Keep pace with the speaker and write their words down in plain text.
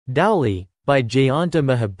Dhauli, by Jayanta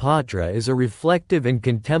Mahapatra is a reflective and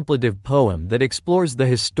contemplative poem that explores the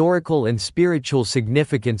historical and spiritual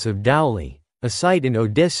significance of Dhauli, a site in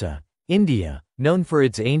Odisha, India, known for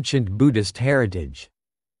its ancient Buddhist heritage.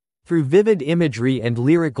 Through vivid imagery and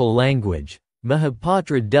lyrical language,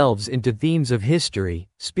 Mahapatra delves into themes of history,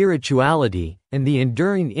 spirituality, and the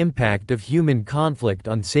enduring impact of human conflict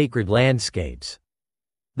on sacred landscapes.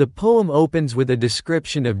 The poem opens with a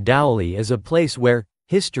description of Dhauli as a place where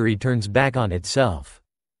history turns back on itself.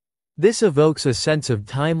 This evokes a sense of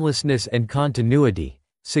timelessness and continuity,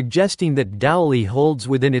 suggesting that Dhauli holds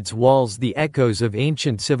within its walls the echoes of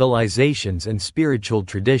ancient civilizations and spiritual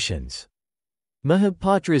traditions.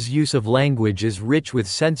 Mahapatra's use of language is rich with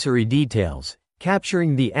sensory details,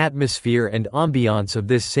 capturing the atmosphere and ambiance of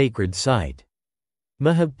this sacred site.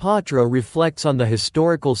 Mahapatra reflects on the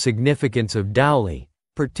historical significance of Dhauli,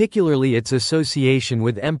 particularly its association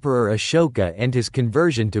with Emperor Ashoka and his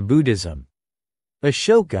conversion to Buddhism.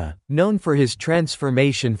 Ashoka, known for his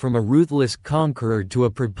transformation from a ruthless conqueror to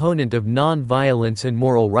a proponent of non-violence and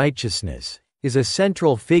moral righteousness, is a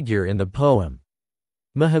central figure in the poem.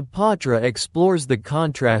 Mahapatra explores the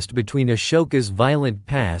contrast between Ashoka's violent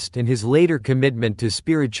past and his later commitment to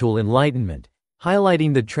spiritual enlightenment,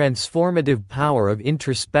 highlighting the transformative power of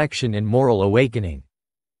introspection and moral awakening.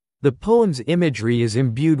 The poem's imagery is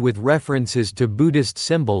imbued with references to Buddhist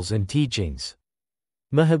symbols and teachings.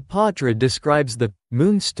 Mahapatra describes the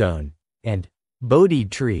moonstone and Bodhi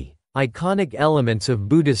tree, iconic elements of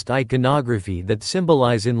Buddhist iconography that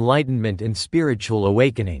symbolize enlightenment and spiritual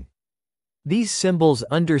awakening. These symbols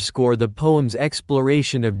underscore the poem's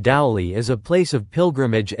exploration of Dhauli as a place of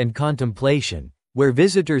pilgrimage and contemplation, where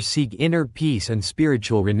visitors seek inner peace and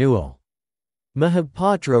spiritual renewal.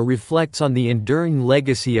 Mahapatra reflects on the enduring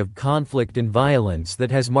legacy of conflict and violence that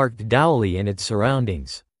has marked Dhauli and its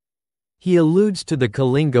surroundings. He alludes to the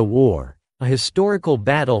Kalinga War, a historical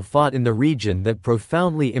battle fought in the region that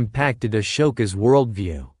profoundly impacted Ashoka's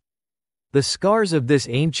worldview. The scars of this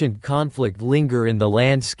ancient conflict linger in the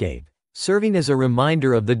landscape, serving as a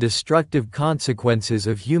reminder of the destructive consequences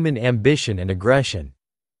of human ambition and aggression.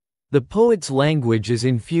 The poet's language is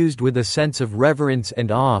infused with a sense of reverence and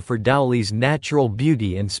awe for Dhauli's natural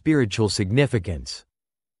beauty and spiritual significance.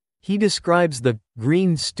 He describes the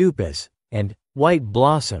green stupas and white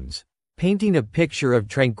blossoms, painting a picture of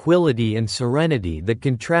tranquility and serenity that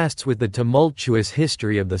contrasts with the tumultuous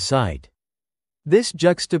history of the site. This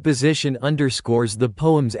juxtaposition underscores the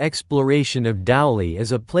poem's exploration of Dhauli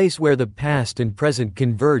as a place where the past and present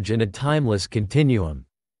converge in a timeless continuum.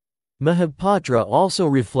 Mahapatra also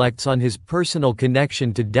reflects on his personal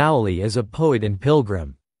connection to Dhauli as a poet and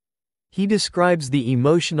pilgrim. He describes the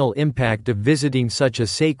emotional impact of visiting such a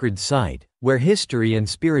sacred site, where history and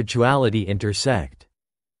spirituality intersect.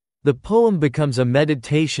 The poem becomes a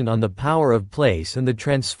meditation on the power of place and the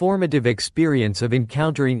transformative experience of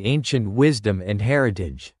encountering ancient wisdom and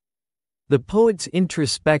heritage. The poet's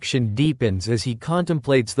introspection deepens as he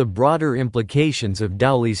contemplates the broader implications of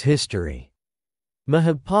Dhauli's history.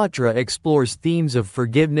 Mahapatra explores themes of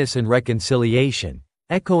forgiveness and reconciliation,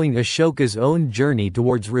 echoing Ashoka's own journey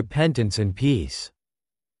towards repentance and peace.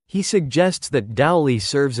 He suggests that Dhauli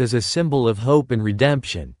serves as a symbol of hope and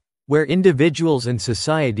redemption, where individuals and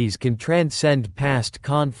societies can transcend past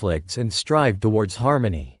conflicts and strive towards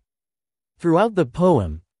harmony. Throughout the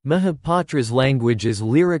poem, Mahapatra's language is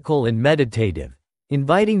lyrical and meditative,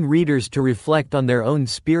 inviting readers to reflect on their own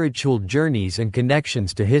spiritual journeys and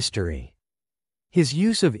connections to history. His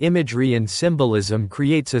use of imagery and symbolism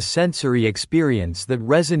creates a sensory experience that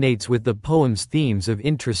resonates with the poem's themes of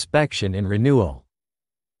introspection and renewal.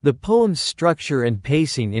 The poem's structure and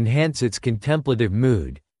pacing enhance its contemplative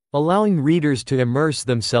mood, allowing readers to immerse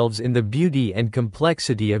themselves in the beauty and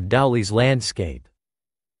complexity of Dhauli's landscape.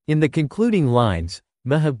 In the concluding lines,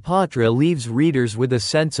 Mahapatra leaves readers with a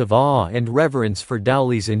sense of awe and reverence for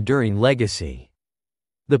Dhauli's enduring legacy.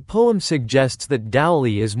 The poem suggests that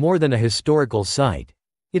Dhauli is more than a historical site.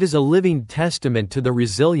 It is a living testament to the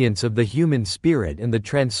resilience of the human spirit and the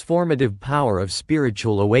transformative power of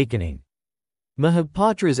spiritual awakening.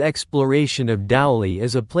 Mahapatra's exploration of Dhauli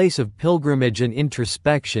as a place of pilgrimage and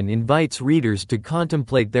introspection invites readers to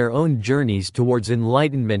contemplate their own journeys towards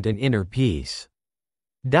enlightenment and inner peace.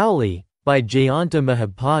 Dhauli, by Jayanta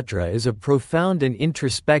Mahapatra is a profound and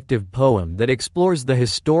introspective poem that explores the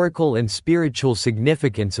historical and spiritual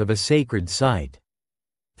significance of a sacred site.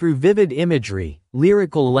 Through vivid imagery,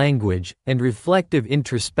 lyrical language, and reflective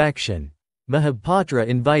introspection, Mahapatra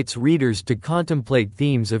invites readers to contemplate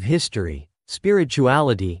themes of history,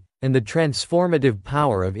 spirituality, and the transformative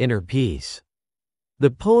power of inner peace. The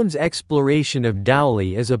poem's exploration of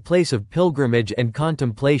Dhauli as a place of pilgrimage and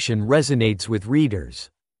contemplation resonates with readers,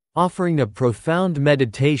 offering a profound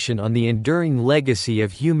meditation on the enduring legacy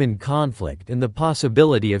of human conflict and the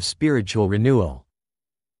possibility of spiritual renewal.